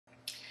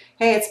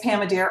Hey, it's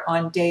Pam Adair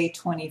on day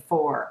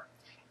 24.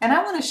 And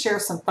I want to share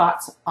some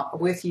thoughts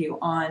with you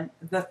on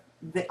the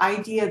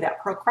idea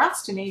that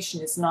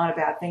procrastination is not a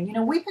bad thing. You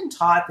know, we've been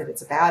taught that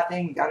it's a bad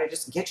thing. You got to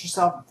just get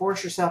yourself and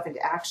force yourself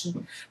into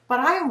action.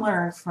 But I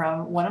learned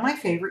from one of my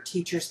favorite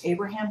teachers,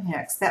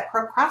 Abraham-Hicks, that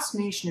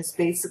procrastination is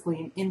basically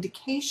an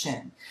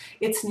indication.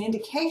 It's an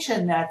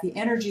indication that the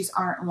energies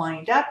aren't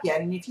lined up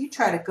yet. And if you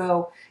try to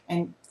go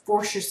and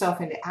force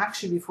yourself into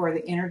action before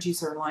the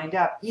energies are lined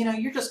up, you know,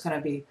 you're just going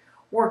to be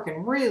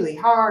working really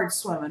hard,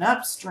 swimming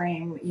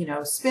upstream, you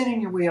know, spinning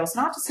your wheels.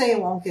 Not to say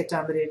it won't get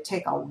done, but it'd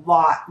take a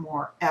lot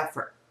more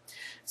effort.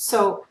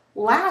 So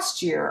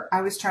last year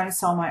I was trying to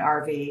sell my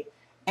RV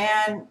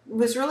and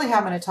was really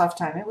having a tough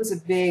time. It was a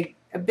big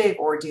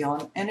ordeal,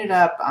 and ended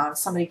up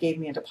somebody gave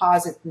me a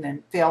deposit and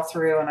then fell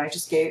through, and I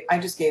just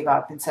gave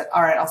up and said,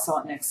 all right, I'll sell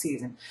it next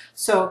season.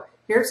 So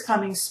here's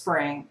coming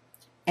spring,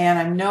 and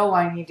I know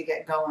I need to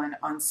get going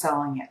on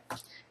selling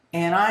it.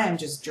 And I am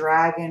just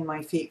dragging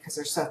my feet because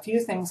there's a few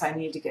things I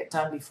need to get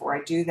done before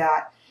I do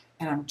that.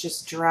 And I'm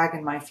just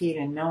dragging my feet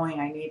and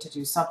knowing I need to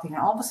do something.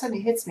 And all of a sudden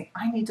it hits me,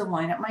 I need to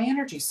line up my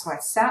energy. So I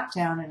sat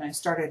down and I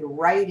started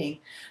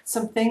writing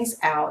some things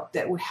out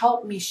that would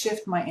help me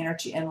shift my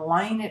energy and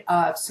line it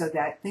up so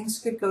that things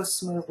could go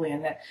smoothly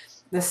and that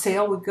the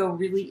sale would go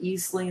really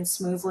easily and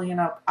smoothly.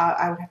 And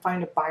I would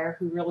find a buyer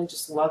who really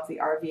just loved the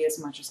RV as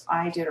much as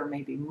I did, or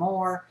maybe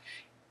more.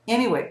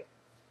 Anyway,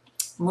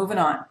 moving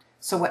on.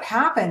 So what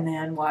happened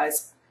then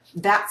was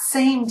that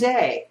same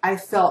day I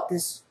felt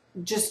this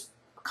just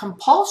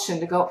compulsion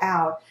to go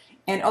out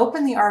and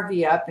open the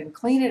RV up and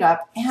clean it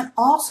up and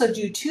also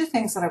do two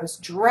things that I was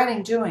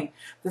dreading doing.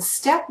 The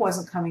step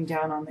wasn't coming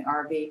down on the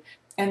RV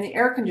and the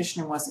air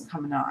conditioner wasn't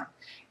coming on.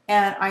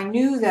 And I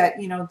knew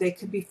that, you know, they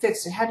could be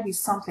fixed. It had to be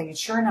something. And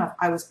sure enough,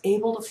 I was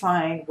able to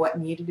find what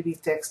needed to be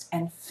fixed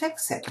and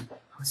fix it.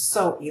 I was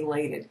so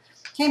elated.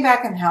 Came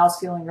back in the house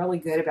feeling really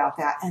good about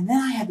that. And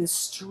then I had this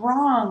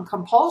strong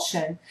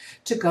compulsion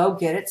to go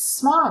get it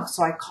smogged.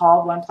 So I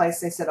called one place.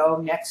 They said, oh,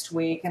 next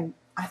week. And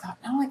I thought,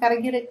 no, I got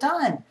to get it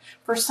done.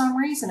 For some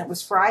reason, it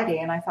was Friday.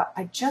 And I thought,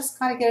 I just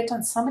got to get it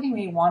done. Somebody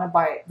may want to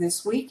buy it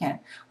this weekend,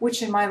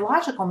 which in my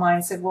logical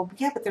mind said, well,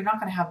 yeah, but they're not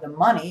going to have the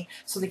money,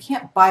 so they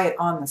can't buy it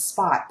on the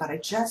spot. But I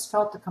just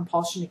felt the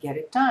compulsion to get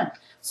it done.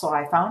 So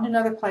I found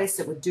another place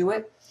that would do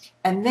it.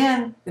 And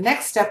then the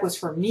next step was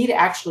for me to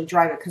actually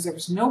drive it, because there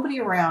was nobody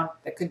around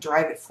that could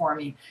drive it for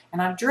me.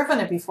 And I've driven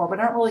it before, but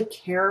I don't really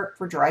care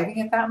for driving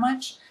it that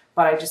much.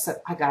 But I just said,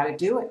 I got to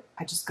do it.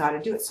 I just got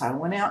to do it. So I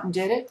went out and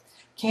did it,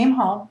 came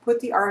home, put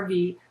the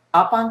RV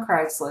up on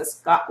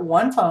Craigslist, got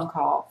one phone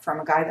call from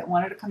a guy that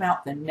wanted to come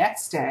out the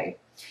next day.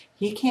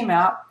 He came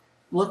out,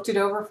 looked it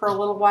over for a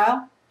little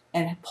while,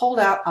 and pulled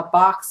out a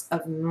box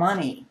of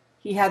money.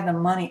 He had the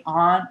money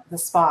on the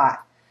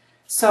spot.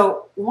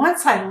 So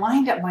once I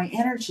lined up my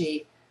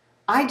energy,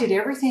 I did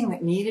everything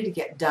that needed to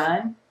get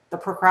done. The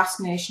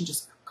procrastination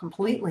just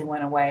completely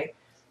went away.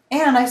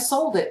 And I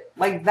sold it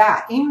like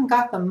that. Even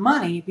got the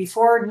money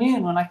before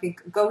noon when I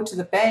could go to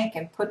the bank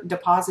and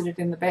deposit it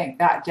in the bank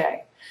that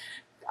day.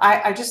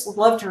 I just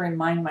love to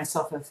remind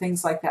myself of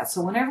things like that.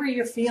 So whenever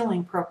you're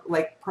feeling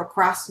like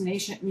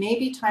procrastination, it may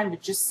be time to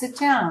just sit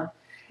down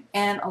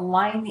and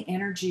align the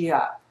energy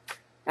up.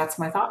 That's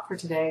my thought for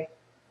today.